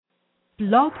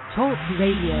Blog Talk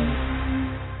Radio.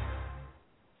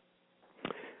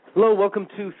 Hello, welcome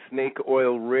to Snake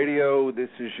Oil Radio. This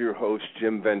is your host,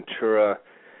 Jim Ventura.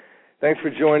 Thanks for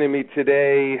joining me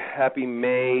today. Happy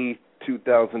May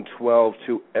 2012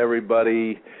 to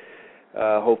everybody.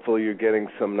 Hopefully you're getting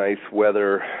some nice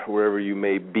weather wherever you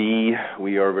may be.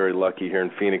 We are very lucky here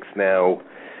in Phoenix now.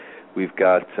 We've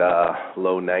got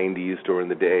low 90s during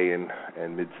the day and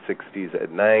mid-60s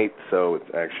at night, so it's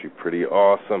actually pretty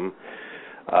awesome.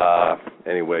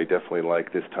 Anyway, definitely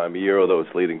like this time of year, although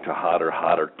it's leading to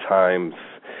hotter times.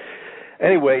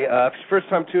 Anyway, if it's your first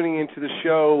time tuning into the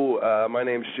show, my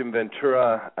name is Jim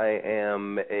Ventura. I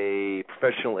am a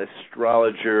professional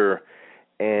astrologer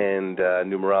and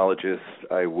numerologist.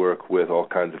 I work with all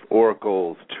kinds of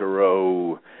oracles,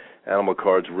 tarot, animal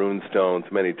cards, rune stones,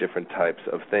 many different types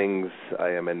of things. I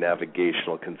am a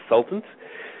navigational consultant.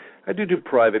 I do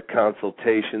private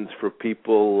consultations for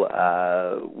people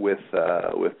with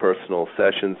personal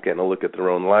sessions, getting a look at their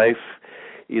own life,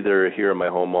 either here in my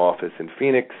home office in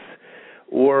Phoenix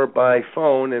or by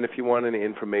phone. And if you want any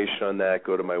information on that,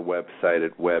 go to my website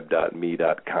at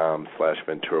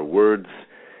web.me.com/VenturaWords,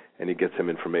 and you get some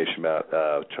information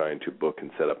about trying to book and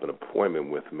set up an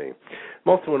appointment with me.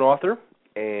 I'm also an author,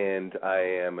 and I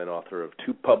am an author of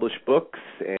 2 published books,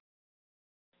 and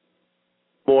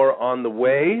more on the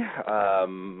way.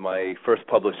 My first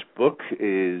published book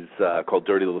is called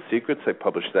Dirty Little Secrets. I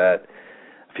published that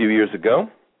a few years ago.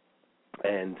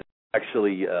 And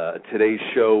actually, today's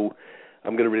show,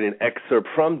 I'm going to read an excerpt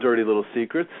from Dirty Little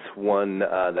Secrets, one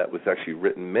that was actually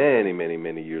written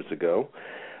many years ago.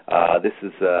 This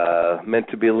is meant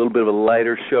to be a little bit of a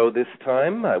lighter show this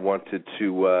time. I wanted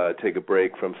to take a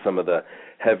break from some of the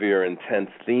heavier,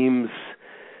 intense themes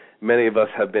many of us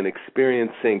have been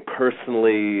experiencing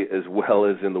personally as well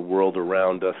as in the world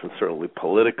around us, and certainly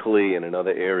politically and in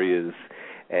other areas,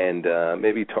 and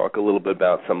maybe talk a little bit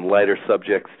about some lighter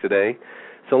subjects today.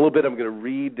 So a little bit I'm going to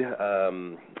read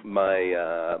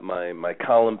my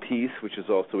column piece, which is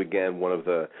also, again, one of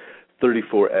the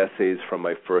 34 essays from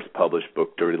my first published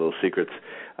book, Dirty Little Secrets.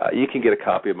 You can get a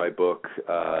copy of my book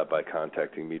by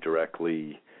contacting me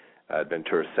directly at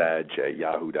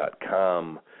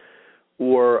venturasag@yahoo.com,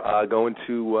 or going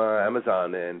to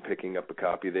Amazon and picking up a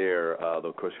copy there. Though,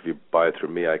 of course, if you buy it through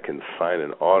me, I can sign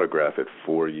and autograph it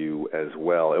for you as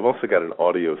well. I've also got an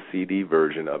audio CD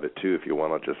version of it, too, if you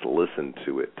want to just listen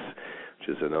to it, which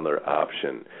is another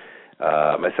option.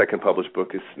 My second published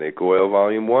book is Snake Oil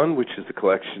Volume 1, which is a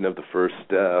collection of the first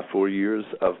 4 years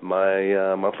of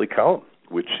my monthly column,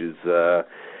 which has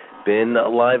been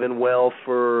alive and well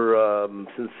for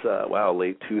since,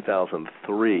 late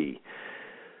 2003.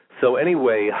 So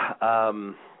anyway,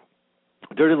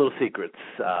 Dirty Little Secrets.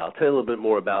 I'll tell you a little bit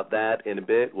more about that in a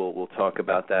bit. We'll talk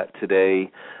about that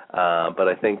today. But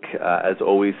I think, as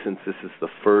always, since this is the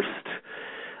first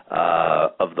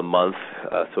of the month,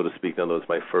 so to speak, in other words,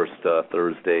 my first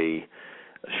Thursday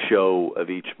show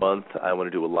of each month, I want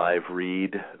to do a live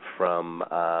read from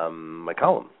my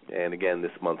column. And again,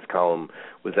 this month's column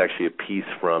was actually a piece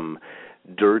from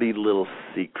Dirty Little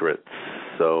Secrets.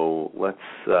 So let's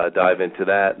dive into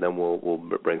that, and then we'll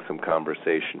bring some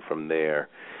conversation from there.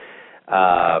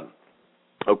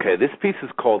 Okay, this piece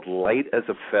is called Light as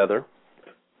a Feather,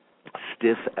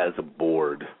 Stiff as a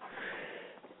Board.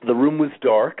 The room was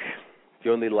dark.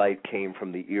 The only light came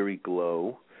from the eerie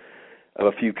glow of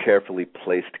a few carefully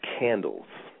placed candles.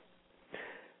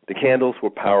 The candles were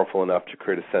powerful enough to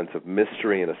create a sense of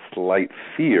mystery and a slight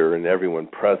fear in everyone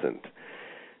present.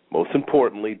 Most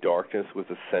importantly, darkness was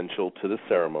essential to the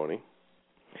ceremony.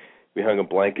 We hung a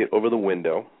blanket over the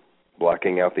window,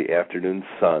 blocking out the afternoon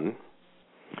sun.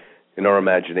 In our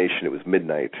imagination, it was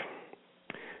midnight.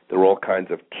 There were all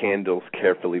kinds of candles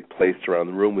carefully placed around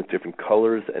the room with different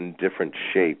colors and different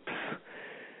shapes.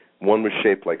 One was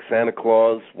shaped like Santa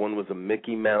Claus, one was a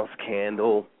Mickey Mouse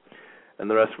candle, and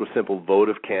the rest were simple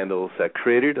votive candles that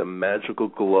created a magical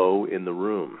glow in the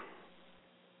room.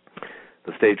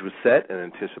 The stage was set and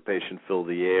anticipation filled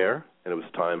the air, and it was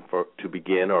time to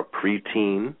begin our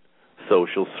preteen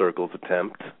social circles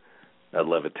attempt at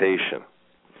levitation.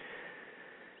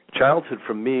 Childhood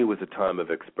for me was a time of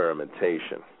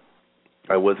experimentation.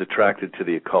 I was attracted to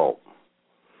the occult.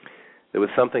 There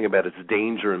was something about its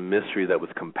danger and mystery that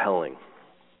was compelling.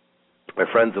 My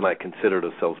friends and I considered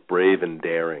ourselves brave and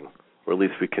daring, or at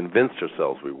least we convinced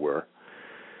ourselves we were.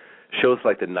 Shows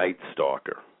like The Night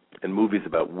Stalker and movies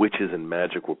about witches and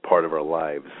magic were part of our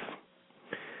lives.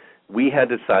 We had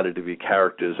decided to be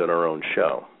characters in our own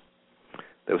show.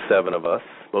 There were 7 of us,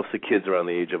 mostly kids around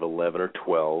the age of 11 or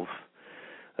 12.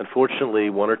 Unfortunately,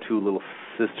 1 or 2 little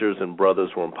sisters and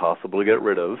brothers were impossible to get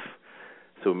rid of,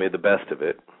 so we made the best of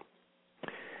it.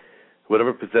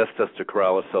 Whatever possessed us to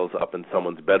corral ourselves up in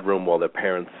someone's bedroom while their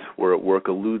parents were at work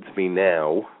eludes me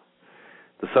now.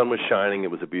 The sun was shining,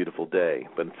 it was a beautiful day,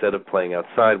 but instead of playing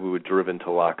outside, we were driven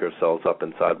to lock ourselves up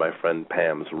inside my friend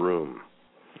Pam's room.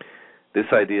 This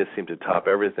idea seemed to top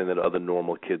everything that other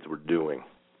normal kids were doing.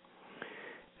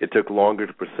 It took longer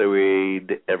to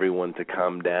persuade everyone to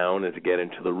calm down and to get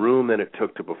into the room than it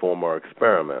took to perform our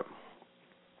experiment.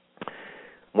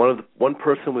 One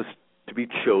person was to be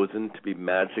chosen to be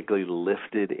magically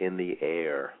lifted in the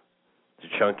air. The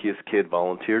chunkiest kid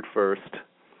volunteered first.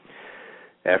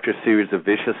 After a series of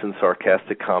vicious and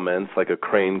sarcastic comments like a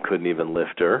crane couldn't even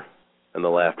lift her, and the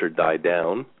laughter died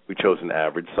down, we chose an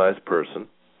average-sized person.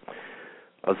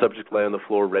 Our subject lay on the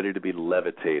floor ready to be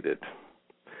levitated.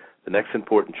 The next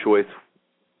important choice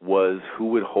was who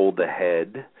would hold the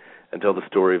head and tell the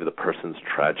story of the person's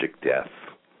tragic death.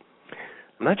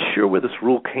 I'm not sure where this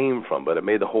rule came from, but it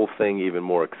made the whole thing even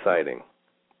more exciting.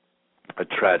 A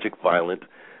tragic, violent,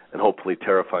 and hopefully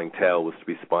terrifying tale was to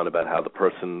be spun about how the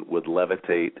person we would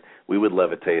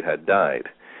levitate had died.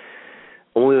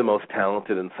 Only the most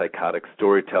talented and psychotic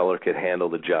storyteller could handle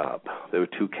the job. There were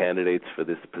 2 candidates for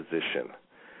this position.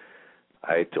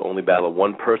 I had to only battle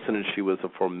one person, and she was a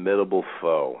formidable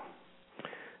foe.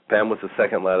 Pam was the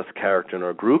second loudest character in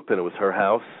our group, and it was her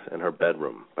house and her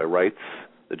bedroom. By rights,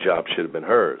 the job should have been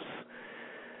hers.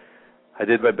 I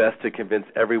did my best to convince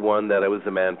everyone that I was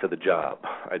the man for the job.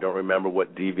 I don't remember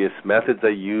what devious methods I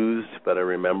used, but I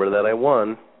remember that I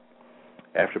won.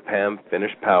 After Pam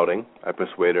finished pouting, I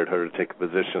persuaded her to take a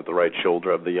position at the right shoulder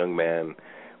of the young man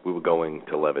we were going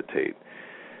to levitate.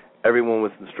 Everyone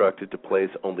was instructed to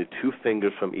place only 2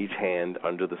 fingers from each hand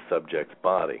under the subject's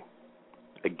body.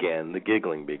 Again, the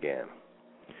giggling began.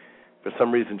 For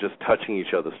some reason, just touching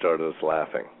each other started us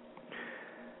laughing.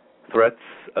 Threats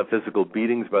of physical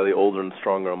beatings by the older and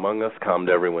stronger among us calmed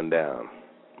everyone down.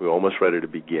 We were almost ready to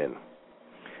begin.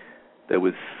 There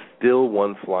was still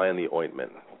one fly in the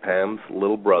ointment. Pam's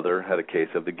little brother had a case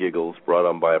of the giggles brought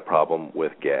on by a problem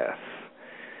with gas.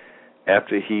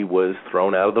 After he was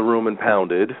thrown out of the room and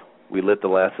pounded, we lit the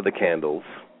last of the candles.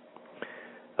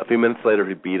 A few minutes later,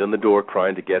 he beat on the door,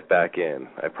 crying to get back in.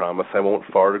 I promise I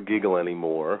won't fart or giggle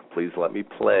anymore. Please let me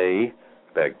play,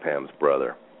 begged Pam's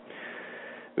brother.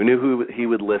 We knew he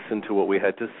would listen to what we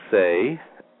had to say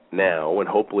now and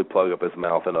hopefully plug up his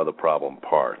mouth and other problem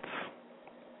parts.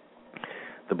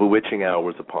 The bewitching hour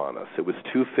was upon us. It was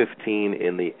 2:15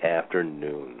 in the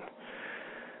afternoon.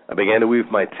 I began to weave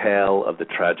my tale of the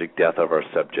tragic death of our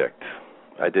subject.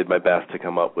 I did my best to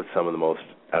come up with some of the most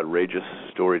outrageous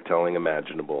storytelling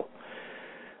imaginable.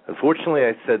 Unfortunately,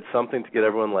 I said something to get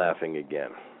everyone laughing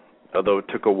again. Although it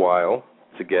took a while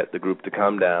to get the group to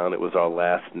calm down, it was our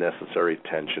last necessary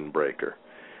tension breaker.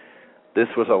 This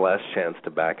was our last chance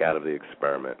to back out of the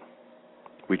experiment.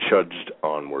 We trudged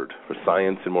onward, for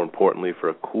science and, more importantly, for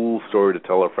a cool story to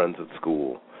tell our friends at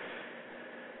school.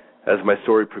 As my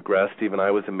story progressed, even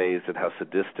I was amazed at how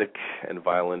sadistic and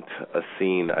violent a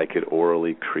scene I could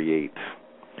orally create.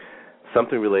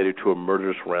 Something related to a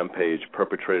murderous rampage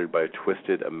perpetrated by a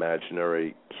twisted,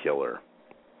 imaginary killer.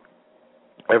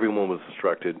 Everyone was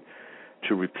instructed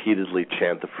to repeatedly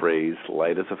chant the phrase,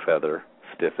 light as a feather,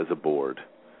 stiff as a board.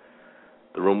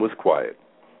 The room was quiet.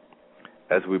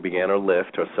 As we began our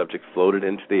lift, our subject floated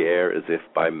into the air as if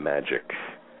by magic.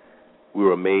 We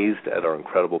were amazed at our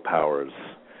incredible powers.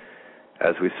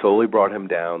 As we slowly brought him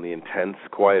down, the intense,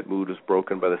 quiet mood was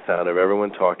broken by the sound of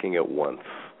everyone talking at once.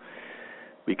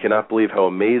 We cannot believe how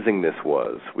amazing this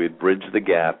was. We had bridged the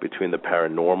gap between the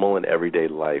paranormal and everyday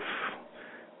life.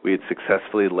 We had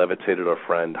successfully levitated our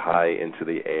friend high into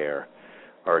the air.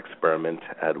 Our experiment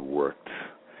had worked.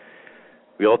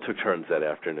 We all took turns that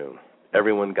afternoon.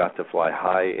 Everyone got to fly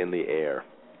high in the air.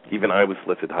 Even I was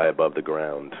lifted high above the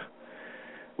ground.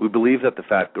 We believed that the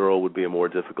fat girl would be a more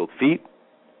difficult feat,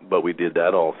 but we did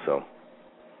that also.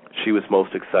 She was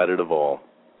most excited of all.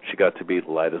 She got to be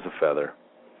light as a feather.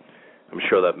 I'm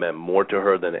sure that meant more to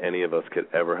her than any of us could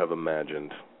ever have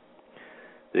imagined.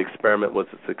 The experiment was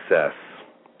a success.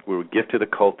 We were gifted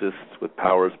occultists with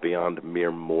powers beyond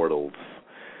mere mortals.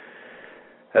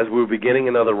 As we were beginning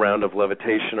another round of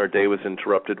levitation, our day was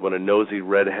interrupted when a nosy,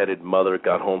 red-headed mother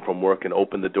got home from work and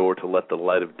opened the door to let the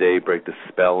light of day break the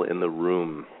spell in the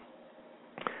room.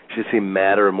 She seemed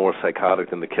madder and more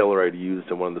psychotic than the killer I'd used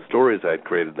in one of the stories I had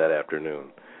created that afternoon.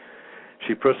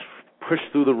 She pushed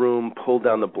through the room, pulled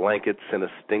down the blankets, and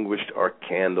extinguished our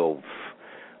candles.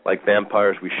 Like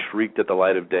vampires, we shrieked at the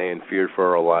light of day and feared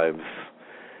for our lives.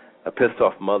 A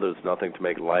pissed-off mother's nothing to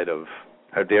make light of.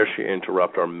 How dare she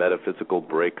interrupt our metaphysical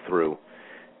breakthrough,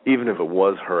 even if it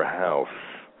was her house?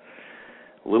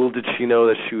 Little did she know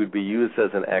that she would be used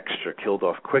as an extra, killed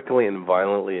off quickly and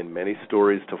violently in many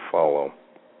stories to follow.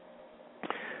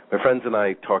 My friends and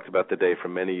I talked about the day for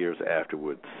many years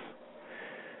afterwards.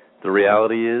 The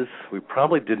reality is, we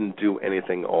probably didn't do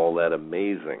anything all that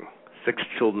amazing. 6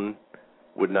 children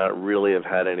would not really have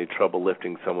had any trouble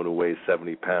lifting someone who weighs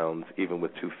 70 pounds, even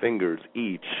with 2 fingers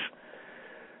each.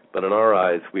 But in our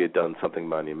eyes, we had done something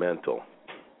monumental.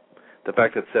 The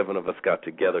fact that 7 of us got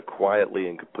together quietly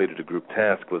and completed a group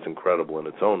task was incredible in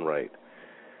its own right.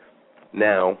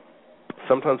 Now,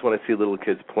 sometimes when I see little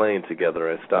kids playing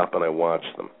together, I stop and I watch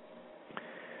them.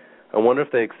 I wonder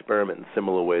if they experiment in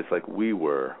similar ways like we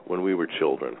were when we were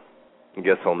children. I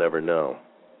guess I'll never know.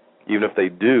 Even if they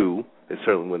do, they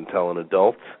certainly wouldn't tell an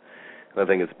adult, and I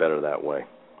think it's better that way.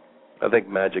 I think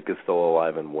magic is still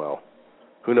alive and well.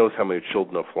 Who knows how many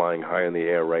children are flying high in the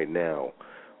air right now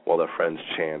while their friends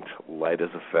chant, light as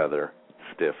a feather,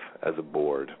 stiff as a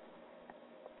board.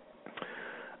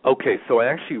 Okay, so I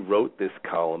actually wrote this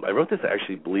column. I wrote this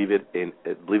actually, believe it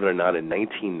or not, in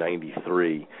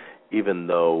 1993, even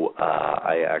though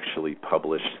I actually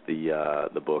published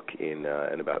the book in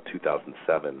about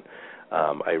 2007.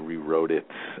 I rewrote it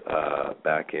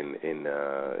back in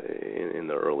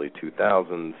the early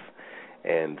 2000s,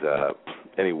 and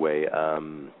anyway,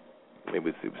 it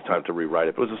was time to rewrite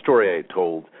it. It was a story I had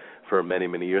told for many,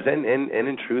 many years, and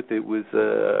in truth, it was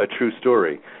a true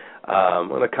story. I'm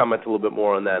going to comment a little bit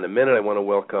more on that in a minute. I want to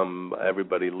welcome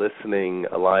everybody listening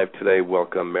live today.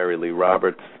 Welcome Mary Lee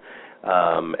Roberts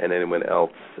and anyone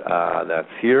else that's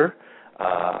here.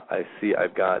 I see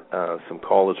I've got some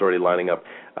callers already lining up.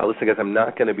 Listen, guys, I'm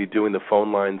not going to be doing the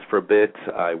phone lines for a bit.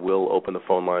 I will open the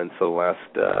phone lines for the last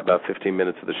about 15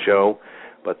 minutes of the show,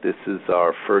 but this is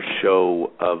our first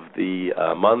show of the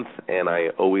month, and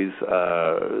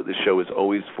the show is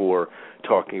always for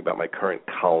talking about my current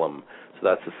column. So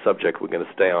that's the subject we're going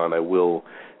to stay on. I will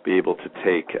be able to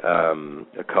take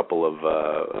a couple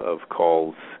of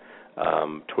calls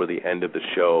toward the end of the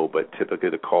show, but typically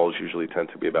the calls usually tend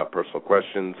to be about personal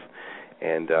questions,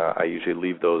 and I usually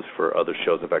leave those for other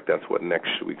shows. In fact, that's what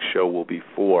next week's show will be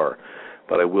for.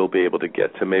 But I will be able to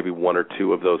get to maybe 1 or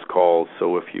 2 of those calls.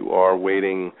 So if you are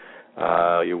waiting,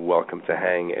 you're welcome to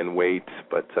hang and wait.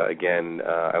 But again,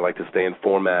 I like to stay in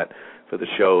format for the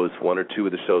shows. 1 or 2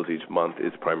 of the shows each month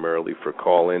is primarily for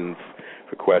call-ins,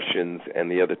 for questions, and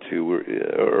the other 2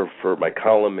 are for my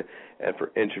column and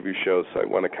for interview shows. So I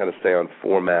want to kind of stay on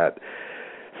format.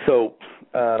 So,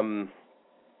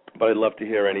 but I'd love to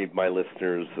hear any of my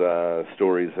listeners'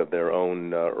 stories of their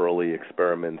own early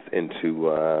experiments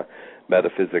into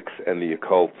metaphysics and the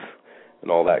occult and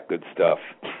all that good stuff.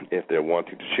 If they're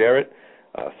wanting to share it,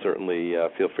 certainly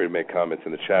feel free to make comments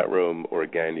in the chat room, or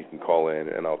again, you can call in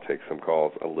and I'll take some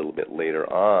calls a little bit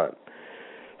later on.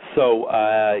 So,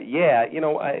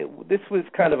 this was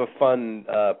kind of a fun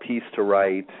piece to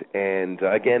write, and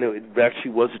again, it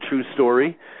actually was a true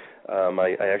story.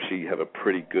 I actually have a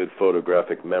pretty good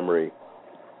photographic memory,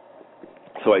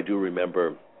 so I do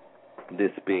remember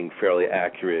this being fairly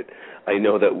accurate. I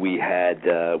know that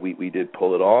we did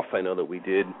pull it off. I know that we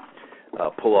did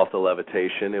pull off the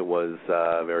levitation. It was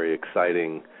very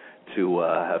exciting to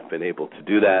have been able to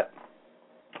do that.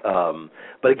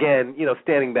 But again,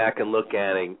 standing back and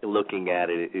looking at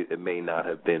it, it may not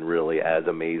have been really as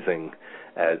amazing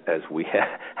as we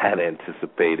had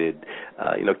anticipated.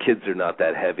 Kids are not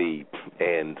that heavy,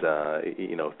 and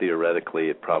theoretically,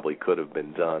 it probably could have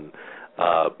been done.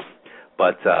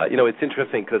 But it's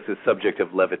interesting because the subject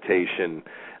of levitation,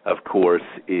 of course,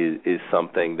 is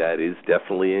something that is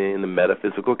definitely in the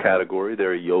metaphysical category.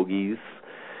 There are yogis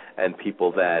and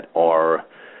people that are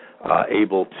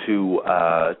able to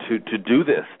do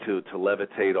this, to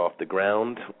levitate off the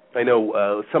ground. I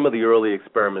know some of the early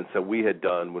experiments that we had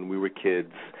done when we were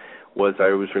kids was,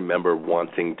 I always remember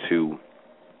wanting to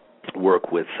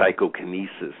work with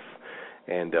psychokinesis.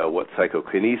 And what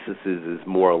psychokinesis is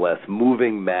more or less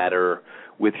moving matter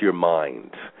with your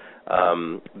mind.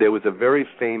 There was a very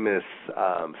famous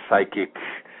psychic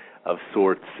of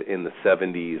sorts in the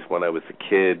 70s when I was a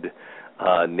kid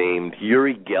named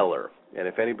Uri Geller. And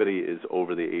if anybody is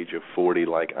over the age of 40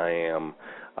 like I am,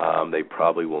 they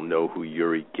probably will know who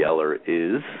Uri Geller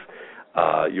is.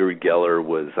 Uri Geller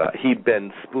was, he'd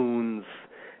bend spoons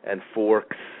and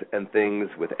forks and things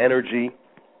with energy.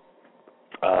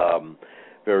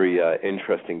 Very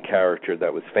interesting character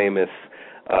that was famous.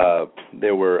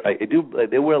 There were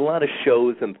a lot of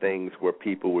shows and things where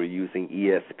people were using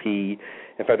ESP.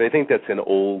 In fact, I think that's an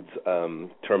old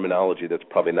terminology that's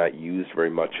probably not used very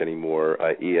much anymore.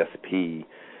 ESP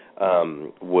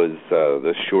was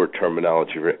the short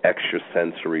terminology for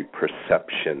extrasensory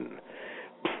perception,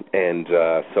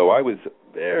 So I was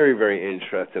very, very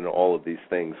interested in all of these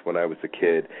things when I was a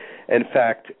kid. In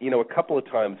fact, a couple of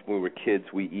times when we were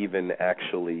kids, we even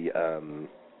actually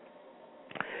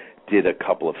did a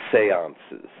couple of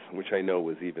seances, which I know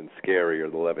was even scarier.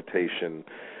 The levitation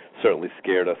certainly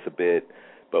scared us a bit,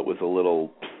 but was a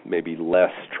little maybe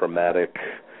less traumatic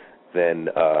than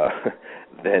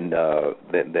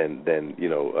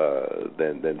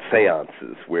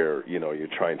seances where you're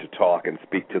trying to talk and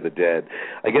speak to the dead.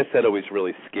 I guess that always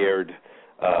really scared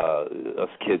us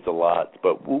kids a lot,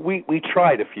 but we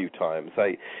tried a few times.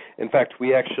 In fact,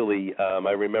 we actually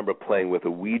I remember playing with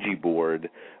a Ouija board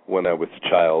when I was a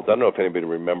child. I don't know if anybody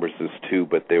remembers this too,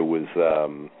 but there was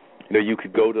you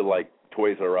could go to like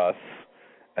Toys R Us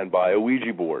and buy a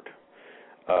Ouija board.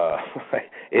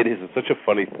 It is such a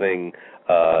funny thing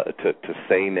to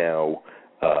say now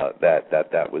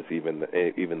that was even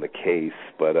the case,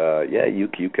 but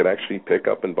you could actually pick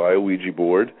up and buy a Ouija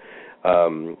board.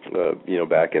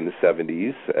 Back in the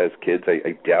 70s as kids.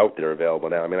 I doubt they're available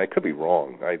now. I mean, I could be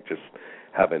wrong. I just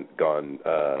haven't gone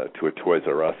to a Toys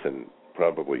R Us in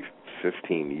probably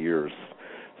 15 years,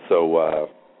 so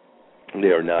they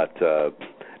are not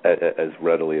as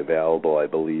readily available, I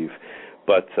believe.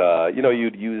 But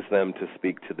you'd use them to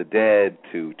speak to the dead,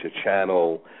 to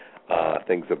channel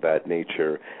things of that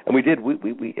nature. And we did.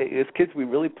 We as kids, we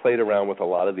really played around with a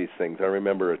lot of these things. I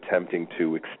remember attempting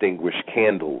to extinguish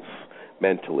candles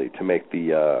mentally to make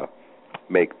the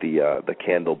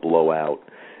candle blow out.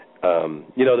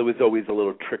 There was always a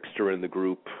little trickster in the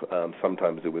group.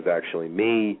 Sometimes it was actually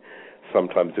me.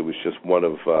 Sometimes it was just one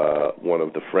of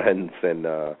the friends, and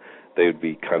they would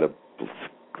be kind of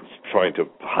trying to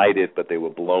hide it, but they were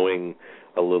blowing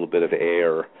a little bit of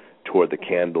air toward the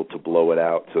candle to blow it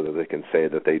out so that they can say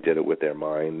that they did it with their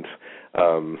mind,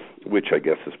 which I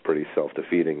guess is pretty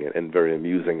self-defeating and very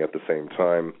amusing at the same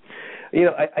time.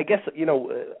 I guess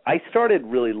I started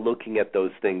really looking at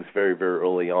those things very, very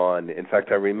early on. In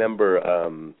fact, I remember,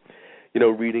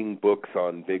 reading books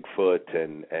on Bigfoot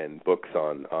and books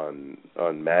on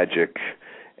magic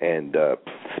and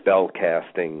spell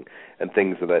casting and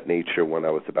things of that nature when I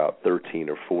was about 13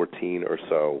 or 14 or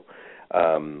so.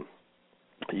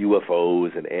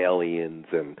 UFOs and aliens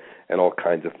and all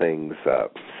kinds of things,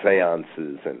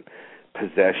 seances and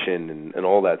possession and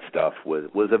all that stuff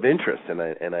was of interest, and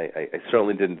I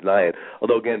certainly didn't deny it.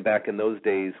 Although again, back in those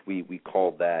days, we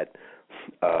called that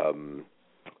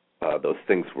those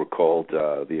things were called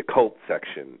the occult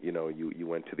section. You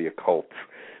went to the occult,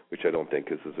 which I don't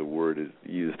think is a word is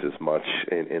used as much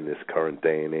in this current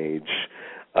day and age.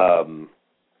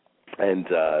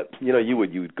 You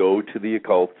would go to the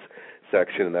occult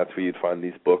section, and that's where you'd find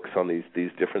these books on these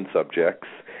different subjects.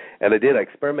 And I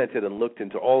experimented and looked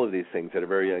into all of these things at a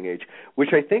very young age,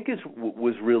 which I think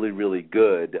was really, really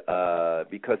good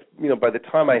because, by the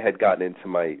time I had gotten into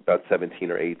my about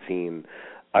 17 or 18,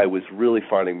 I was really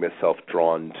finding myself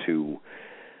drawn to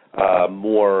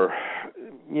more,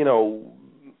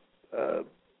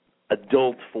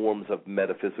 adult forms of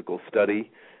metaphysical study.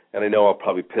 And I know I'll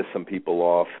probably piss some people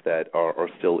off that are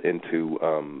still into,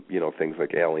 things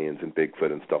like aliens and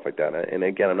Bigfoot and stuff like that. And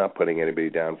again, I'm not putting anybody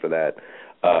down for that.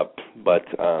 But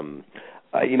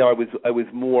I was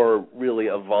more really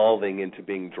evolving into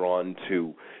being drawn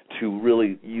to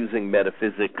really using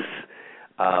metaphysics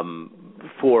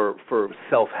for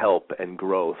self-help and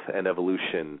growth and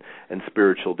evolution and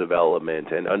spiritual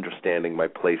development and understanding my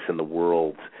place in the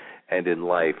world and in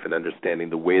life and understanding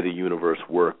the way the universe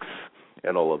works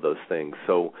and all of those things.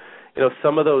 So,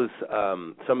 some of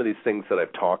these things that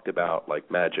I've talked about,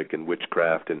 like magic and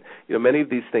witchcraft, and many of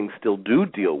these things still do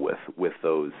deal with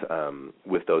those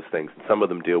things. And some of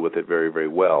them deal with it very, very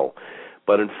well.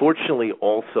 But unfortunately,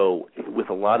 also with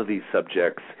a lot of these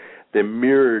subjects, they're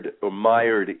mirrored or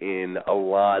mired in a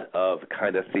lot of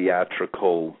kind of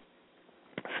theatrical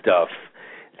stuff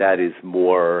that is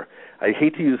more, I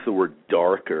hate to use the word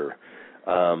darker,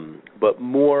 but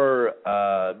more,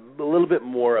 a little bit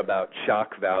more about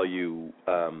shock value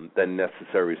than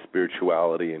necessary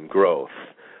spirituality and growth.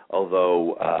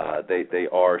 Although they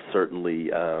are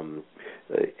certainly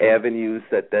avenues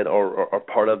that are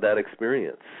part of that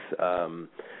experience.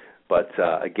 But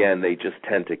again, they just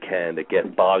tend to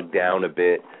get bogged down a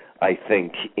bit, I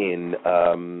think, in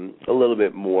a little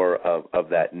bit more of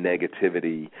that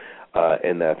negativity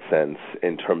in that sense,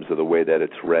 in terms of the way that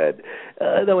it's read.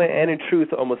 And in truth,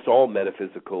 almost all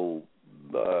metaphysical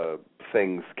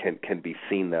things can be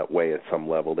seen that way at some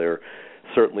level. There are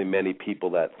certainly many people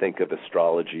that think of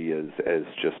astrology as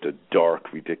just a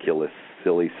dark, ridiculous,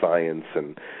 silly science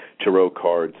and tarot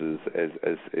cards as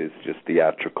just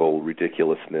theatrical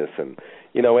ridiculousness, and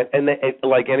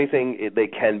like anything, they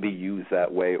can be used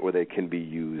that way, or they can be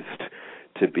used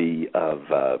to be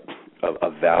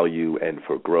of value and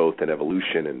for growth and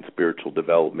evolution and spiritual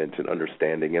development and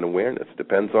understanding and awareness. It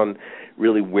depends on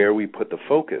really where we put the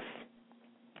focus.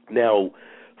 Now,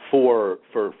 for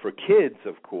kids,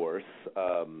 of course,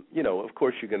 of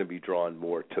course you're going to be drawn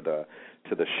more to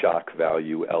the shock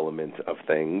value element of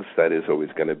things. That is always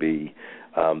going to be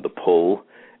the pull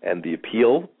and the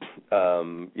appeal.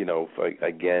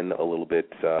 Again, a little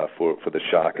bit for the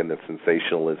shock and the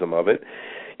sensationalism of it.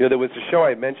 There was a show,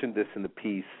 I mentioned this in the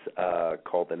piece,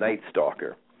 called The Night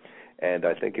Stalker, and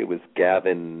I think it was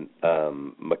Gavin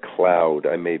MacLeod.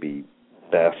 I may be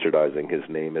bastardizing his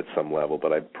name at some level,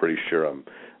 but I'm pretty sure I'm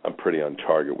pretty on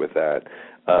target with that,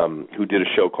 who did a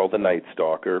show called The Night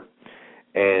Stalker,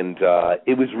 and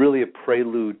it was really a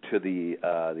prelude to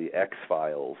the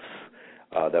X-Files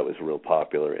that was real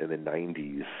popular in the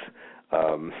 90s.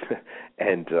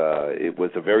 And it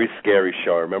was a very scary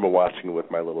show. I remember watching it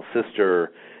with my little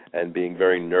sister and being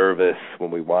very nervous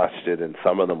when we watched it, and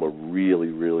some of them were really,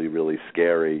 really, really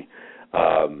scary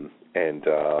and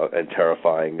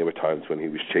terrifying. There were times when he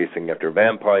was chasing after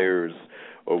vampires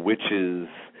or witches.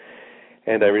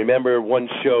 And I remember one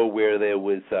show where there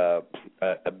was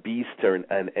a beast or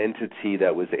an entity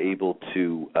that was able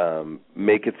to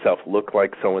make itself look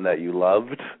like someone that you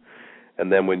loved, and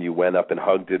then when you went up and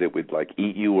hugged it, it would like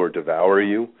eat you or devour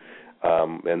you,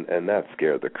 and that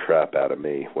scared the crap out of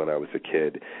me when I was a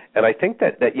kid. And I think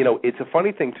that it's a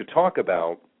funny thing to talk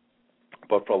about,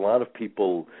 but for a lot of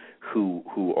people who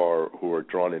are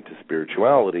drawn into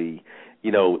spirituality,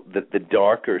 the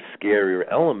darker, scarier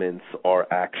elements are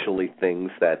actually things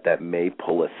that may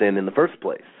pull us in the first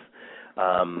place.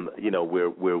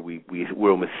 Where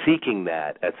we're seeking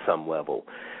that at some level.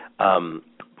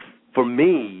 For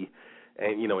me,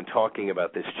 and in talking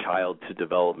about this child to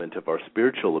development of our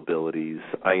spiritual abilities,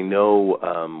 I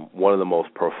know one of the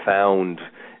most profound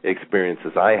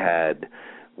experiences I had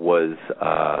was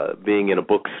being in a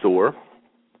bookstore,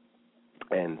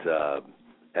 and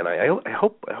I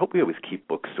hope we always keep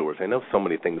bookstores. I know so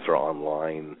many things are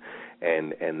online,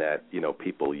 and that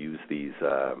people use these.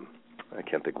 I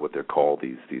can't think of what they're called.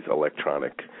 These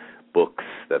electronic books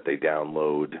that they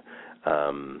download.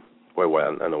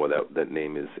 I don't know what that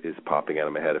name is popping out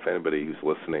of my head. If anybody who's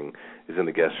listening is in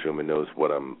the guest room and knows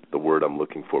what the word I'm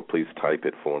looking for, please type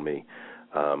it for me,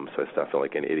 so I stop feeling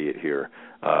like an idiot here.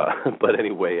 But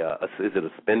anyway, is it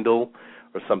a Spindle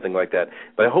or something like that?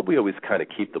 But I hope we always kind of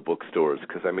keep the bookstores,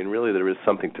 because really there is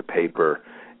something to paper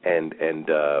and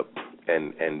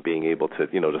being able to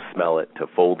to smell it, to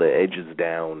fold the edges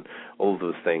down, all of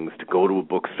those things, to go to a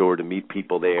bookstore, to meet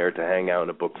people there, to hang out in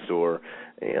a bookstore.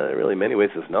 Really, in many ways,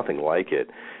 there's nothing like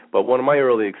it. But one of my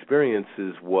early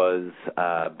experiences was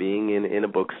being in a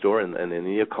bookstore and in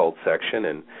the occult section,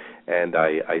 and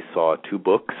I saw two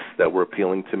books that were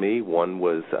appealing to me. One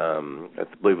was, I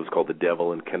believe it was called The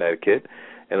Devil in Connecticut,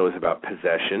 and it was about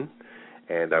possession.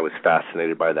 And I was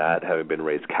fascinated by that, having been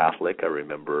raised Catholic. I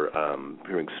remember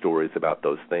hearing stories about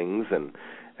those things,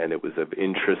 and it was of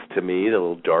interest to me, the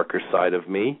little darker side of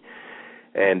me.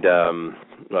 And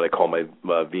what I call my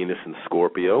Venus and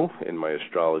Scorpio in my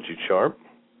astrology chart.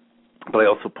 But I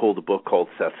also pulled a book called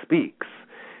Seth Speaks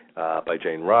by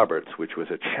Jane Roberts, which was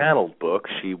a channeled book.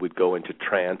 She would go into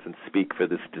trance and speak for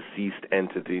this deceased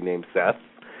entity named Seth.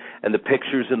 And the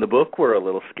pictures in the book were a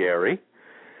little scary.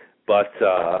 But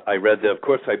I read of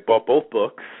course, I bought both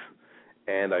books,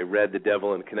 and I read The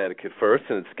Devil in Connecticut first,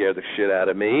 and it scared the shit out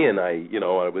of me, and I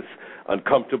was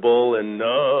uncomfortable, and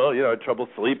I had trouble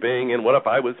sleeping, and what if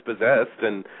I was possessed,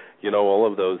 and all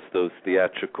of those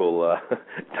theatrical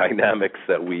dynamics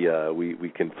that we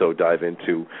can so dive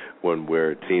into when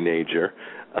we're a teenager.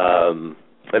 And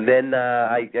then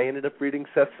I ended up reading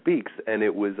Seth Speaks, and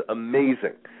it was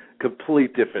amazing,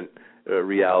 complete different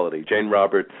reality. Jane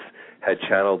Roberts had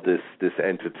channeled this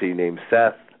entity named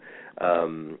Seth,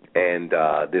 and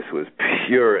this was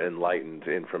pure enlightened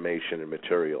information and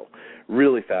material.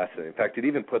 Really fascinating. In fact, it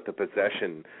even put the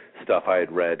possession stuff I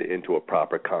had read into a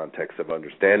proper context of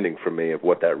understanding for me of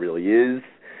what that really is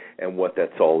and what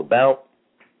that's all about.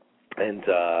 And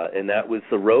that was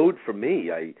the road for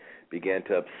me. I began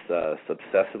to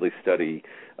obsessively study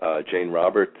Jane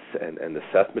Roberts and the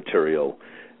Seth material.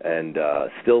 And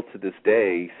still to this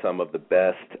day, some of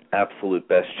the absolute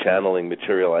best channeling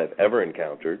material I've ever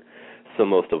encountered, some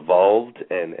most evolved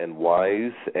and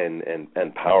wise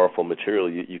and powerful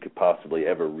material you could possibly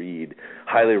ever read.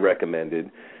 Highly recommended.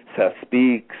 Seth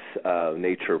Speaks,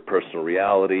 Nature of Personal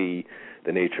Reality,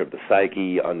 The Nature of the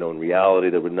Psyche, Unknown Reality.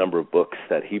 There were a number of books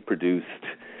that he produced,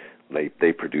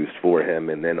 they produced for him,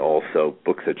 and then also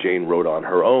books that Jane wrote on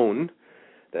her own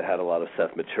that had a lot of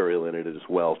Seth material in it as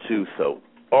well, too. So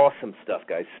awesome stuff,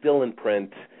 guys. Still in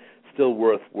print, still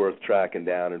worth tracking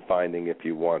down and finding if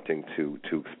you're wanting to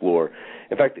explore.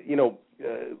 In fact,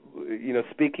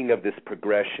 speaking of this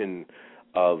progression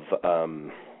of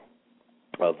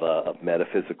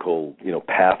metaphysical,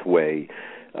 pathway,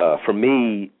 for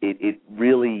me, it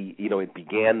really, it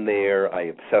began there.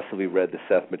 I obsessively read the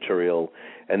Seth material,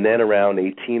 and then around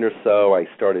 18 or so, I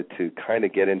started to kind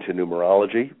of get into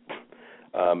numerology,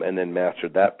 and then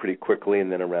mastered that pretty quickly.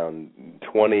 And then around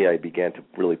 20, I began to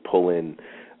really pull in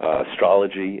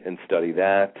astrology and study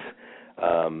that.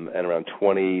 And around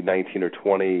 19 or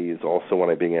 20 is also when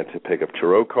I began to pick up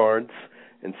tarot cards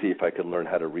and see if I could learn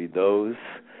how to read those.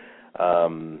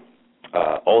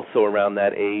 Also around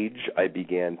that age, I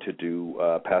began to do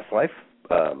past life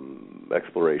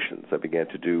explorations. I began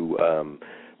to do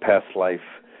past life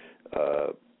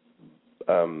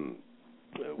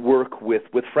work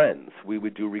with friends. We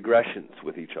would do regressions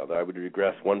with each other. I would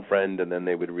regress one friend, and then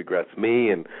they would regress me,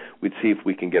 and we'd see if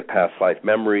we can get past life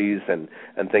memories and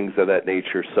things of that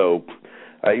nature. So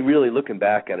I really, looking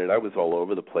back at it, I was all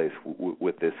over the place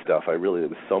with this stuff. It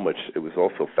was so much, it was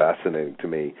also fascinating to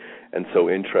me and so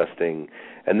interesting.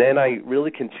 And then I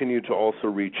really continued to also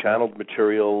read channeled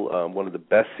material. One of the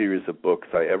best series of books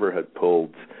I ever had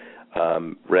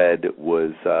read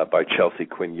was by Chelsea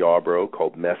Quinn Yarbrough,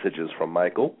 called Messages from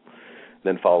Michael,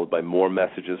 then followed by more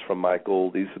Messages from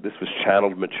Michael. This was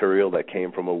channeled material that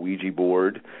came from a Ouija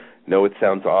board. No, it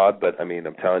sounds odd, but I'm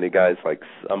telling you guys, like,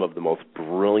 some of the most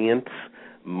brilliant,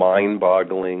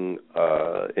 mind-boggling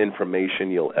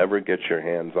information you'll ever get your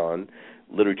hands on,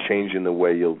 literally changing the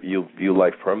way you'll view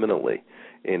life permanently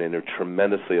in a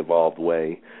tremendously evolved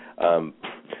way.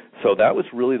 So that was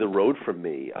really the road for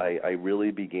me. I really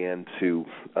began to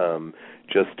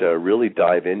really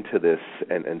dive into this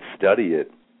and study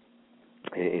it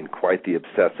in quite the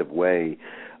obsessive way,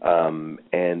 and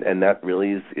that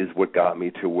really is what got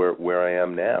me to where I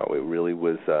am now. It really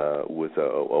was a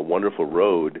wonderful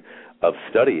road of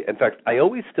study. In fact, I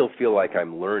always still feel like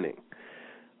I'm learning.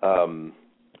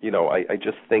 I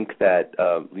just think that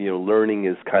learning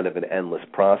is kind of an endless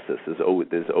process.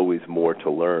 There's always more to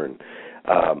learn.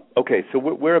 Okay, so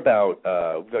we're about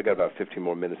we've got about 15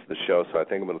 more minutes of the show, so I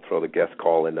think I'm going to throw the guest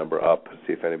call-in number up,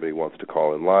 see if anybody wants to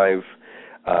call in live.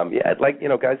 I'd like,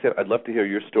 guys, I'd love to hear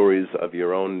your stories of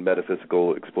your own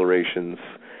metaphysical explorations.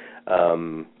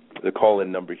 The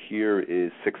call-in number here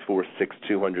is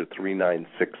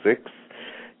 646-200-3966.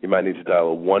 You might need to dial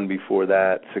a 1 before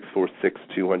that,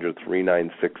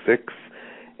 646-200-3966.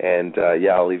 And,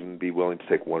 I'll even be willing to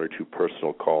take one or two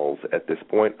personal calls at this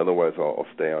point. Otherwise, I'll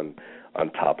stay on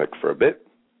topic for a bit.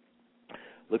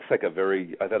 Looks like I've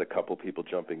had a couple people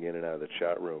jumping in and out of the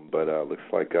chat room, but looks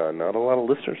like not a lot of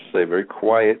listeners today. Very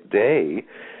quiet day.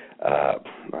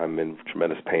 I'm in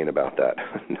tremendous pain about that.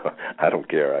 No, I don't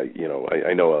care.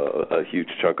 I know a huge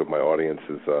chunk of my audience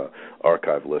is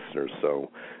archive listeners, so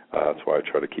that's why I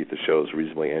try to keep the shows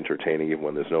reasonably entertaining even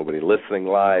when there's nobody listening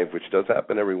live, which does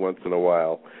happen every once in a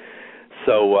while.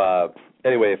 So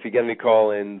anyway, if you get any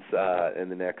call-ins in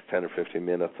the next 10 or 15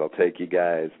 minutes, I'll take you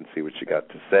guys and see what you got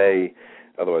to say.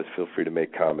 Otherwise, feel free to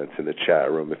make comments in the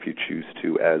chat room if you choose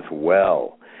to as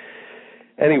well.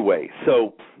 Anyway,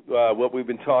 so what we've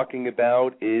been talking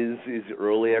about is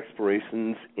early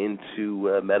explorations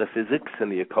into metaphysics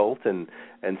and the occult and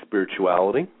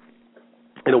spirituality.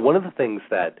 One of the things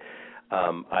that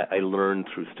I learned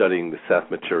through studying the Seth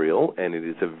material, and it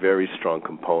is a very strong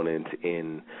component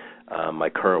in my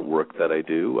current work that I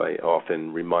do. I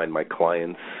often remind my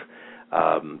clients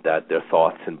that their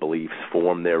thoughts and beliefs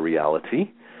form their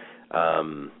reality.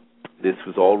 This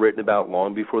was all written about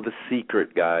long before The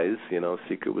Secret, guys.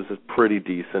 Secret was pretty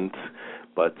decent,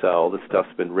 but all this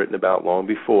stuff's been written about long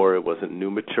before. It wasn't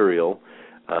new material.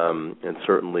 And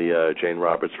certainly Jane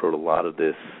Roberts wrote a lot of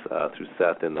this through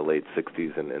Seth in the late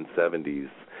 60s and 70s.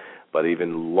 But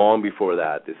even long before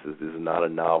that, this is not a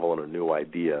novel and a new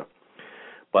idea.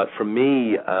 But for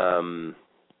me,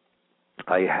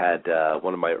 I had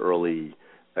one of my early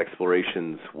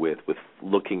explorations with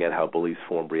looking at how beliefs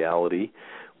form reality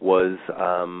was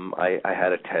I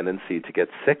had a tendency to get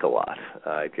sick a lot.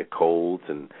 I'd get colds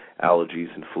and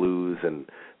allergies and flus and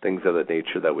things of that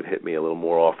nature that would hit me a little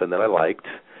more often than I liked.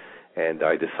 And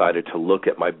I decided to look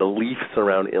at my beliefs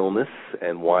around illness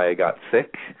and why I got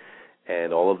sick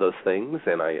and all of those things.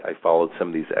 And I followed some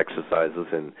of these exercises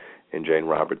in Jane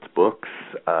Roberts' books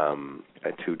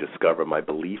to discover my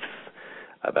beliefs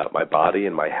about my body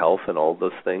and my health and all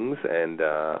those things. And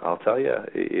I'll tell you,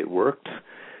 it worked.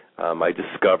 I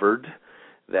discovered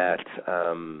that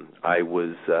I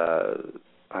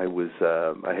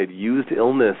had used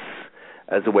illness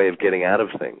as a way of getting out of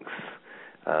things.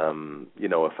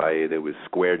 If there was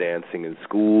square dancing in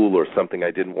school or something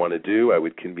I didn't want to do, I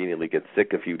would conveniently get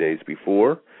sick a few days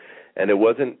before. And it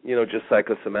wasn't, just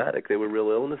psychosomatic. They were real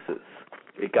illnesses.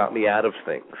 It got me out of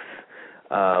things.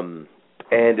 And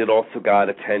it also got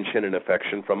attention and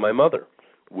affection from my mother,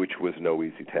 which was no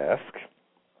easy task.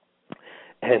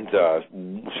 And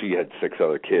she had 6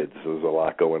 other kids. So there was a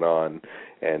lot going on.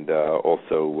 And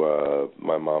also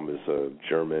my mom is a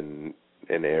German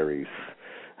and Aries.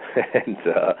 And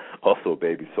also a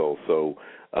baby soul. So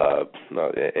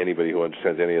anybody who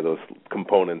understands any of those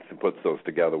components and puts those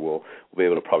together will be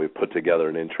able to probably put together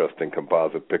an interesting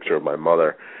composite picture of my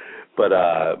mother. But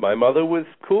my mother was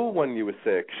cool when you were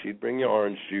sick. She'd bring you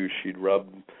orange juice. She'd rub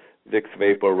Vicks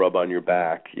Vapor rub on your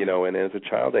back. And as a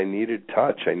child, I needed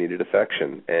touch. I needed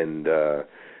affection. And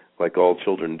like all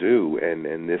children do.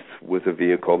 And this was a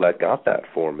vehicle that got that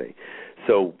for me.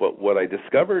 So, but what I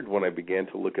discovered when I began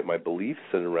to look at my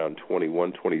beliefs in around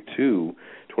 21, 22,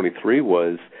 23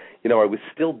 was, I was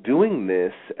still doing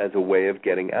this as a way of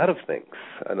getting out of things.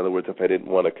 In other words, if I didn't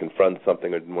want to confront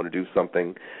something or didn't want to do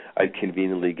something, I'd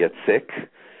conveniently get sick.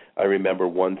 I remember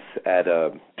once at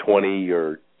 20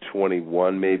 or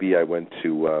 21 maybe, I went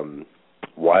to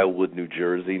Wildwood, New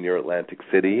Jersey, near Atlantic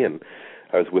City, and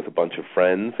I was with a bunch of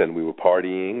friends, and we were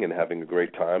partying and having a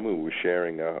great time. We were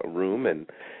sharing a room, and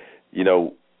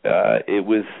it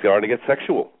was starting to get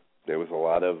sexual. There was a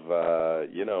lot of,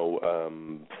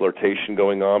 flirtation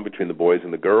going on between the boys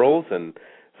and the girls, and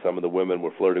some of the women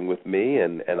were flirting with me,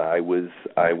 and I was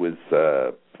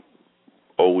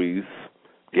always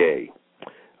gay.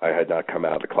 I had not come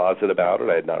out of the closet about it.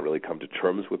 I had not really come to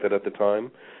terms with it at the time.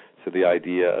 So the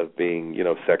idea of being,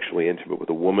 sexually intimate with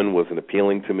a woman wasn't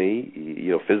appealing to me,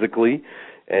 physically.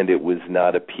 And it was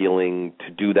not appealing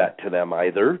to do that to them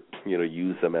either,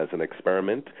 use them as an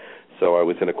experiment. So I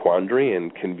was in a quandary,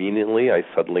 and conveniently I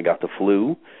suddenly got the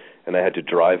flu, and I had to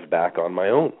drive back on my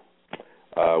own.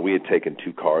 We had taken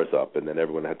 2 cars up, and then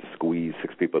everyone had to squeeze,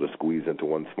 6 people to squeeze into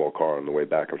one small car on the way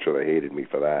back. I'm sure they hated me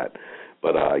for that.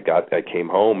 But I came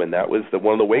home, and that was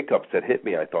one of the wake-ups that hit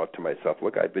me. I thought to myself,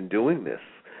 look, I've been doing this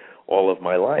all of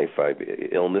my life.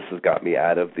 Illness has got me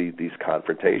out of these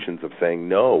confrontations of saying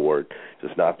no or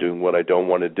just not doing what I don't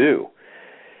want to do.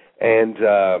 And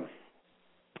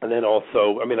then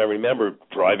also, I remember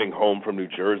driving home from New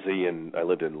Jersey, and I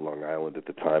lived in Long Island at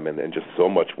the time, and just so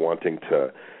much wanting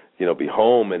to, be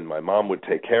home, and my mom would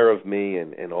take care of me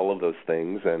and all of those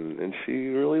things, and she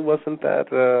really wasn't that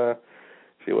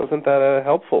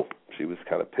helpful. She was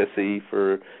kind of pissy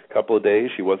for a couple of days.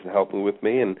 She wasn't helping with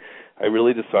me, and I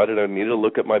really decided I needed to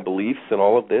look at my beliefs and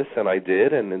all of this, and I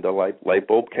did, and then the light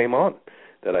bulb came on,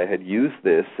 that I had used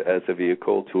this as a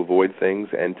vehicle to avoid things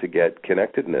and to get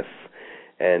connectedness.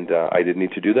 And I didn't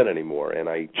need to do that anymore, and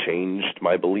I changed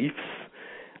my beliefs.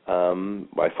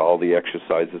 I followed the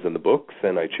exercises in the books,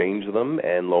 and I changed them,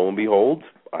 and lo and behold,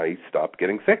 I stopped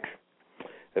getting sick.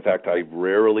 In fact, I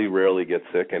rarely get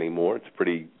sick anymore. It's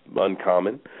pretty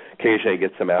uncommon. Occasionally I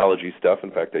get some allergy stuff.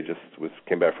 In fact, I just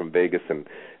came back from Vegas and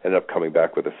ended up coming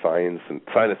back with a sinus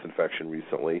infection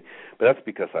recently. But that's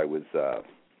because I was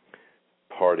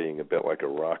partying a bit like a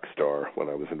rock star when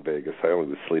I was in Vegas. I only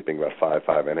was sleeping about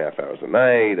 5.5 hours a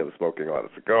night. I was smoking a lot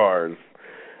of cigars,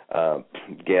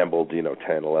 gambled, 10,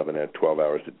 11, and 12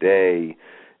 hours a day.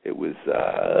 It was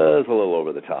a little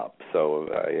over the top, so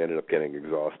I ended up getting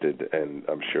exhausted, and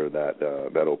I'm sure that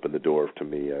that opened the door to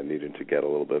me needing to get a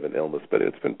little bit of an illness, but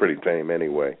it's been pretty tame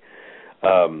anyway.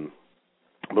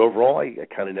 But overall, I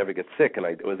kind of never get sick, and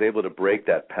I was able to break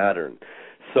that pattern.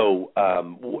 So,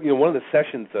 one of the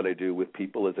sessions that I do with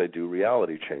people is I do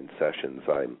reality change sessions.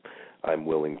 I'm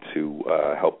willing to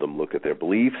help them look at their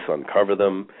beliefs, uncover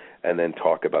them, and then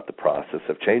talk about the process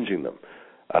of changing them.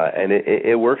 And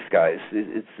it works, guys.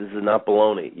 This is not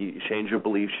baloney. You change your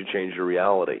beliefs, you change your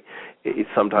reality.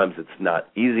 Sometimes it's not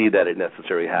easy that it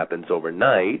necessarily happens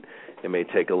overnight. It may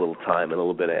take a little time and a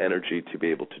little bit of energy to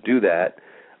be able to do that.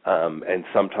 And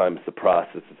sometimes the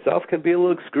process itself can be a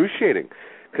little excruciating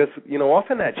because,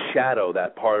 often that shadow,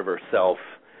 that part of ourself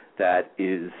that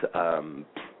is,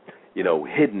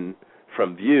 hidden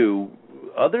from view,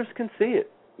 others can see it.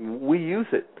 We use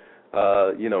it,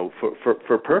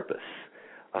 for purpose.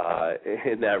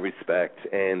 In that respect,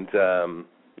 and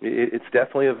it's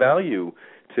definitely a value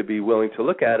to be willing to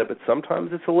look at it, but sometimes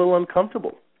it's a little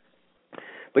uncomfortable.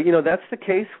 But that's the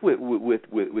case with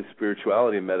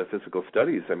spirituality and metaphysical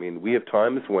studies. I mean, we have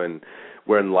times when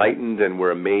we're enlightened and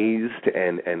we're amazed,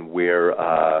 and we're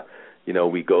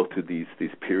we go through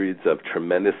these periods of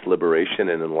tremendous liberation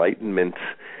and enlightenment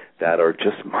that are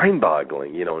just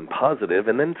mind-boggling, and positive.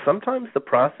 And then sometimes the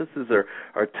processes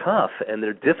are tough and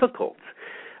they're difficult.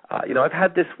 I've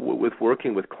had this with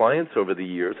working with clients over the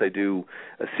years. I do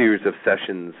a series of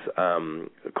sessions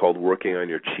called Working on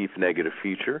Your Chief Negative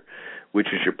Feature, which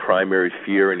is your primary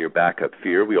fear and your backup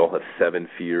fear. We all have 7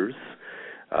 fears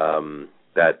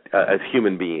that, as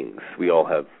human beings, we all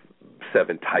have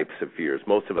 7 types of fears.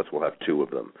 Most of us will have 2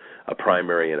 of them, a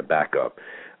primary and a backup.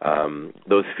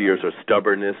 Those fears are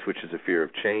stubbornness, which is a fear of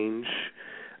change,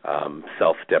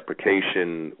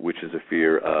 self-deprecation, which is a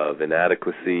fear of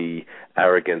inadequacy,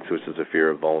 arrogance, which is a fear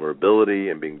of vulnerability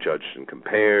and being judged and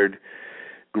compared,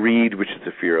 greed, which is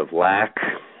a fear of lack,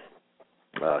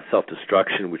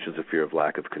 self-destruction, which is a fear of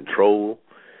lack of control,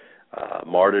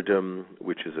 martyrdom,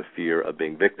 which is a fear of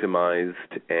being victimized,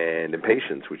 and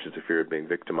impatience, which is a fear of being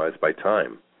victimized by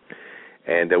time.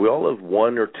 And we all have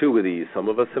 1 or 2 of these. Some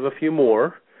of us have a few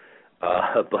more,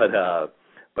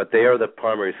 but they are the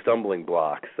primary stumbling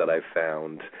blocks that I've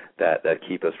found that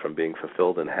keep us from being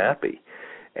fulfilled and happy.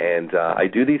 And I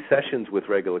do these sessions with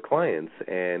regular clients,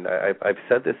 and I've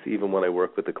said this even when I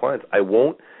work with the clients. I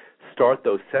won't start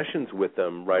those sessions with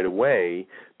them right away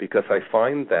because I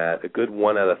find that a good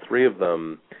 1 out of 3 of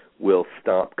them will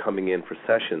stop coming in for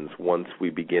sessions once we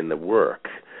begin the work,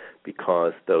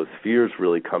 because those fears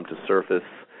really come to surface,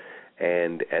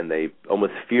 and they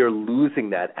almost fear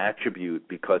losing that attribute,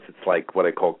 because it's like what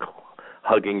I call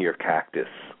hugging your cactus.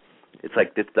 It's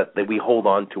like this, that we hold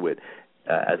on to it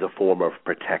as a form of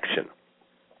protection.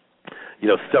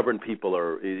 Stubborn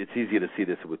people it's easy to see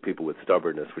this with people with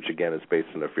stubbornness, which again is based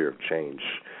on a fear of change.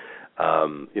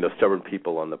 Stubborn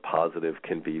people on the positive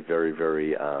can be very,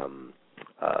 very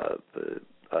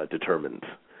determined.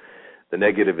 The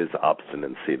negative is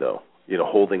obstinacy, though.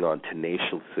 Holding on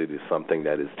tenaciously to something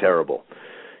that is terrible.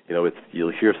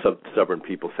 You'll hear some stubborn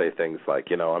people say things like,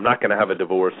 I'm not going to have a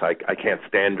divorce. I can't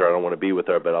stand her. I don't want to be with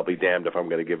her, but I'll be damned if I'm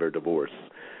going to give her a divorce.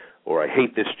 Or I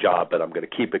hate this job, but I'm going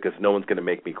to keep it because no one's going to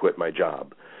make me quit my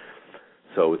job.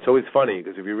 So it's always funny,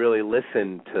 because if you really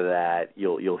listen to that,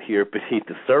 you'll hear beneath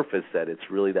the surface that it's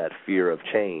really that fear of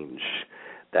change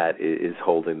that is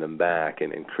holding them back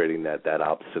and creating that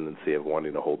obstinacy of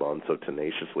wanting to hold on so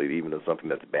tenaciously, even to something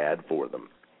that's bad for them.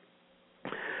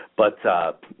 But,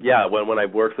 when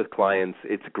I've worked with clients,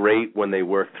 it's great when they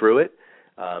work through it.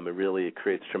 It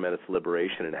creates tremendous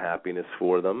liberation and happiness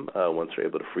for them once they're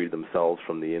able to free themselves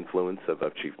from the influence of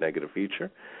chief negative feature.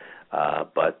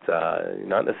 But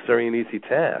not necessarily an easy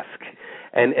task.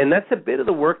 And that's a bit of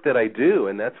the work that I do,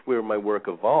 and that's where my work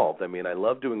evolved. I mean, I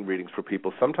love doing readings for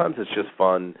people. Sometimes it's just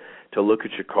fun to look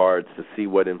at your cards to see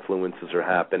what influences are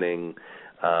happening.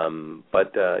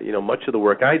 But much of the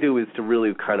work I do is to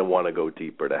really kind of want to go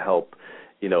deeper, to help,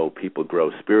 people grow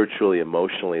spiritually,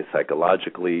 emotionally,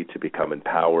 psychologically, to become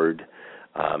empowered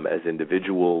as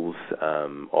individuals,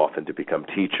 often to become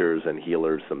teachers and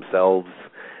healers themselves.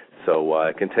 So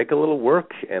it can take a little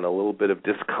work and a little bit of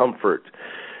discomfort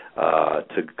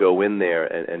to go in there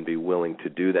and be willing to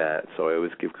do that. So I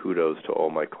always give kudos to all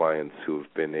my clients who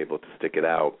have been able to stick it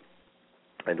out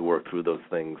and work through those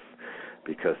things,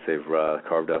 because they've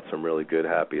carved out some really good,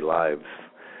 happy lives.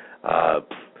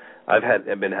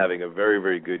 I've been having a very,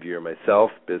 very good year myself.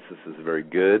 Business is very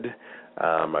good.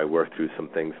 I worked through some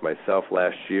things myself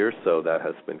last year, so that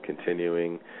has been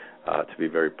continuing to be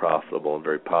very profitable and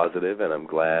very positive, and I'm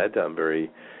glad. I'm very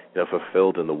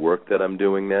fulfilled in the work that I'm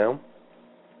doing now,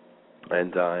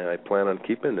 and I plan on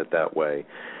keeping it that way.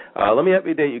 Let me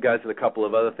update you guys on a couple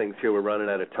of other things here. We're running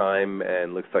out of time,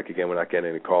 and looks like, again, we're not getting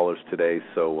any callers today,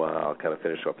 so I'll kind of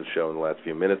finish off the show in the last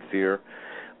few minutes here.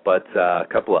 But a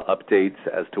couple of updates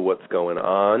as to what's going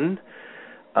on.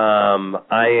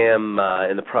 I am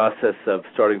in the process of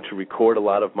starting to record a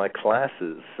lot of my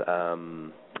classes.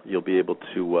 You'll be able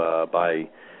to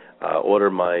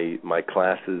order my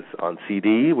classes on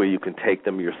CD, where you can take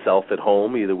them yourself at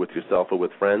home, either with yourself or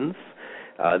with friends.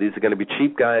 These are going to be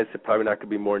cheap, guys. They're probably not going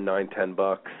to be more than $9-10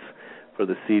 for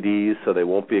the CDs, so they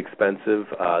won't be expensive.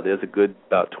 There's a good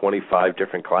about 25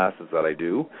 different classes that I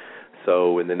do.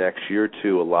 So in the next year or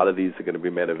two, a lot of these are going to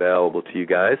be made available to you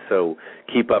guys. So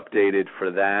keep updated for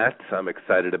that. I'm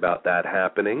excited about that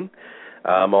happening.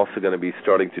 I'm also going to be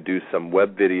starting to do some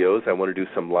web videos. I want to do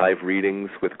some live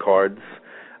readings with cards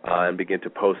and begin to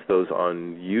post those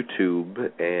on YouTube,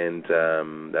 and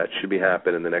that should be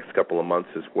happening in the next couple of months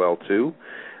as well, too.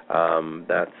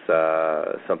 That's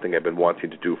something I've been wanting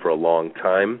to do for a long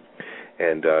time.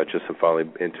 and just am finally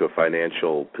into a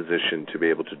financial position to be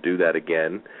able to do that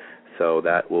again. So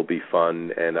that will be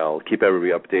fun, and I'll keep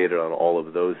everybody updated on all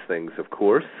of those things, of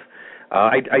course.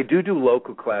 I do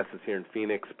local classes here in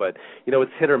Phoenix, but,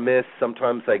 it's hit or miss.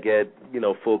 Sometimes I get,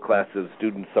 full classes of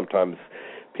students. Sometimes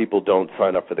people don't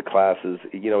sign up for the classes.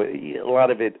 A lot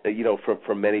of it,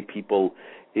 for many people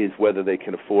is whether they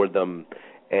can afford them,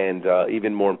 and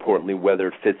even more importantly, whether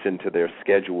it fits into their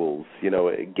schedules.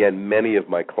 Again, many of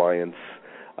my clients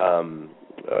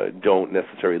don't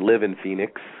necessarily live in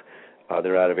Phoenix.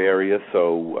 They're out of area,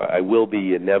 so I will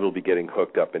be inevitably getting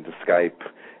hooked up into Skype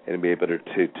and be able to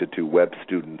do web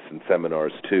students and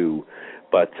seminars too.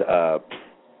 But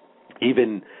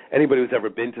even anybody who's ever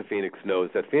been to Phoenix knows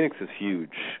that Phoenix is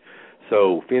huge.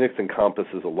 So Phoenix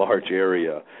encompasses a large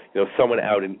area. Someone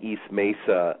out in East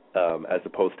Mesa, as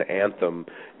opposed to Anthem,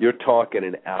 you're talking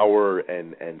an hour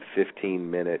and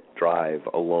 15-minute drive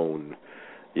alone.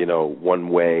 One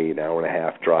way, an hour and a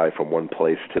half drive from one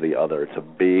place to the other. It's a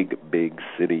big, big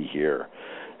city here.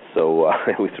 So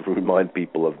I always remind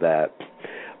people of that.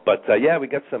 But we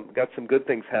got some good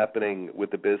things happening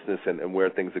with the business and where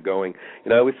things are going.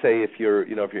 I always say if you're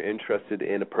interested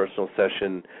in a personal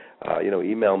session,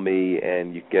 email me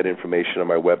and you can get information on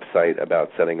my website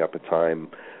about setting up a time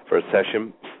for a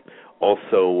session.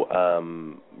 Also,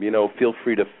 feel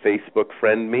free to Facebook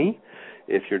friend me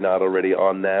if you're not already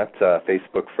on that.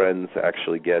 Facebook friends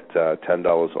actually get $10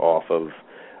 off of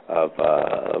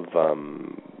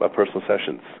personal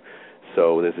sessions.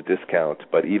 So there's a discount.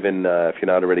 But even if you're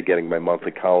not already getting my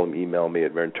monthly column, email me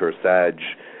at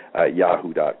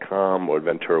venturasag@yahoo.com or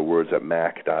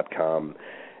venturawords@mac.com,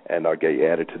 and I'll get you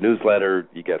added to newsletter.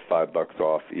 You get $5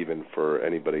 off even for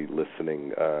anybody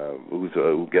listening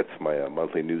who gets my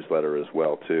monthly newsletter as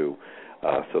well, too.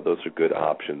 So those are good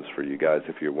options for you guys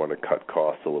if you want to cut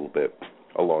costs a little bit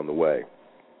along the way.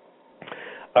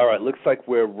 All right, looks like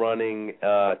we're running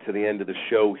to the end of the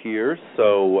show here.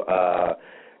 So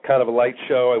kind of a light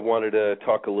show. I wanted to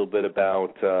talk a little bit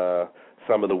about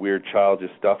some of the weird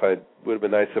childish stuff. It would have been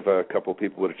nice if a couple of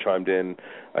people would have chimed in.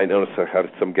 I noticed I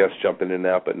had some guests jumping in and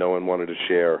out, but no one wanted to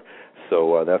share.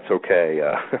 So that's okay.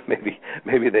 Maybe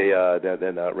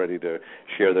they're not ready to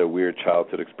share their weird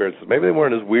childhood experiences. Maybe they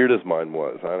weren't as weird as mine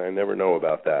was. I never know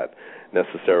about that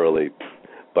necessarily.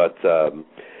 But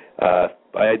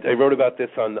I wrote about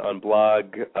this on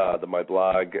blog, my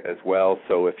blog as well.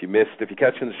 So if you're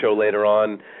catching the show later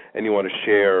on and you want to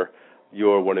share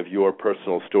one of your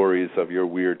personal stories of your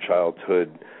weird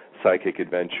childhood psychic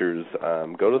adventures,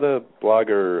 go to the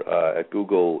blogger at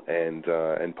Google and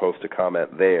post a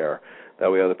comment there. That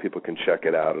way other people can check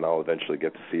it out, and I'll eventually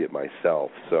get to see it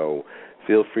myself. So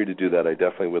feel free to do that. I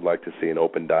definitely would like to see an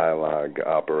open dialogue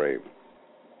operate.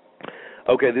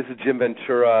 Okay, this is Jim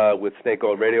Ventura with Snake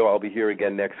Oil Radio. I'll be here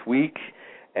again next week,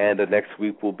 and next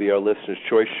week will be our Listener's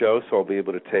Choice show, so I'll be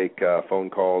able to take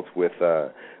phone calls with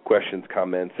questions,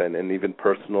 comments, and even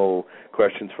personal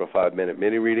questions for 5-minute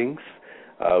mini-readings.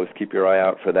 Always keep your eye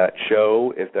out for that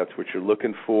show if that's what you're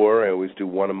looking for. I always do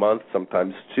one a month,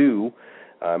 sometimes two.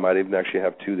 I might even actually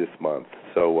have two this month.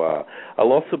 So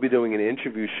I'll also be doing an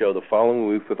interview show the following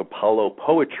week with Apollo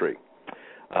Poetry.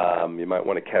 You might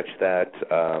want to catch that.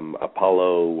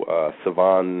 Apollo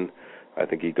Savan, I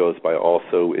think he goes by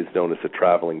also, is known as a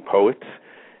traveling poet.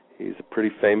 He's a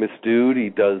pretty famous dude. He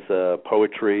does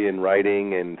poetry and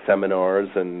writing and seminars,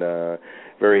 and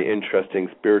very interesting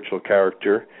spiritual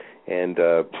character. And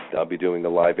I'll be doing a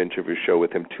live interview show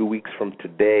with him 2 weeks from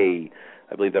today.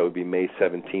 I believe that would be May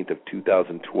 17th of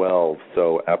 2012.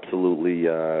 So absolutely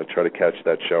try to catch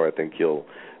that show. I think you'll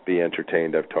be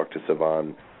entertained. I've talked to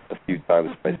Savan a few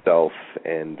times myself,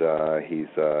 and he's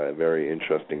a very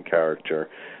interesting character.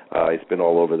 He's been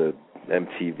all over the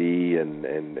MTV and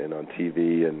on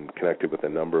TV and connected with a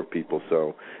number of people,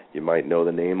 so you might know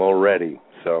the name already.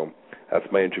 So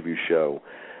that's my interview show.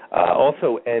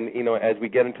 Also, and as we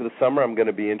get into the summer, I'm going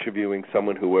to be interviewing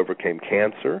someone who overcame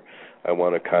cancer. I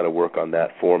want to kind of work on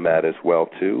that format as well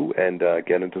too, and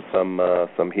get into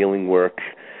some healing work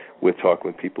with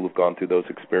talking with people who've gone through those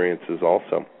experiences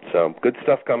also. So good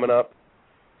stuff coming up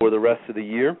for the rest of the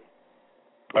year.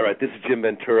 All right, this is Jim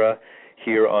Ventura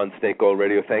here on Snake Oil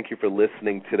Radio. Thank you for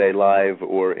listening today live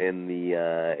or in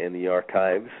the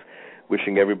archives.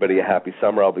 Wishing everybody a happy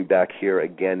summer. I'll be back here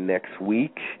again next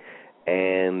week.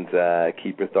 And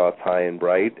keep your thoughts high and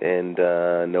bright, and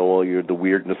know the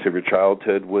weirdness of your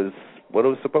childhood was what it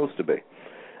was supposed to be.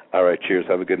 All right, cheers.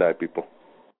 Have a good night, people.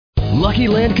 Lucky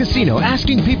Land Casino,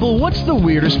 asking people, what's the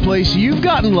weirdest place you've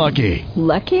gotten lucky?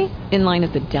 Lucky? In line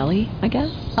at the deli, I guess?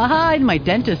 Aha, in my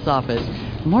dentist's office.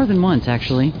 More than once,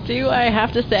 actually. Do I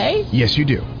have to say? Yes, you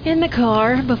do. In the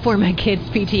car before my kids'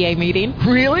 PTA meeting.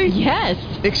 Really? Yes.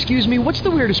 Excuse me, what's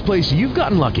the weirdest place you've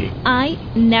gotten lucky? I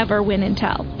never win and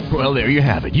tell. Well, there you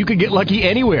have it. You can get lucky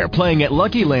anywhere, playing at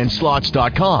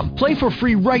LuckyLandSlots.com. Play for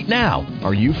free right now.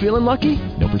 Are you feeling lucky?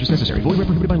 No purchase necessary. Void where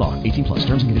prohibited by law. 18+.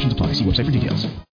 Terms and conditions apply. See website for details.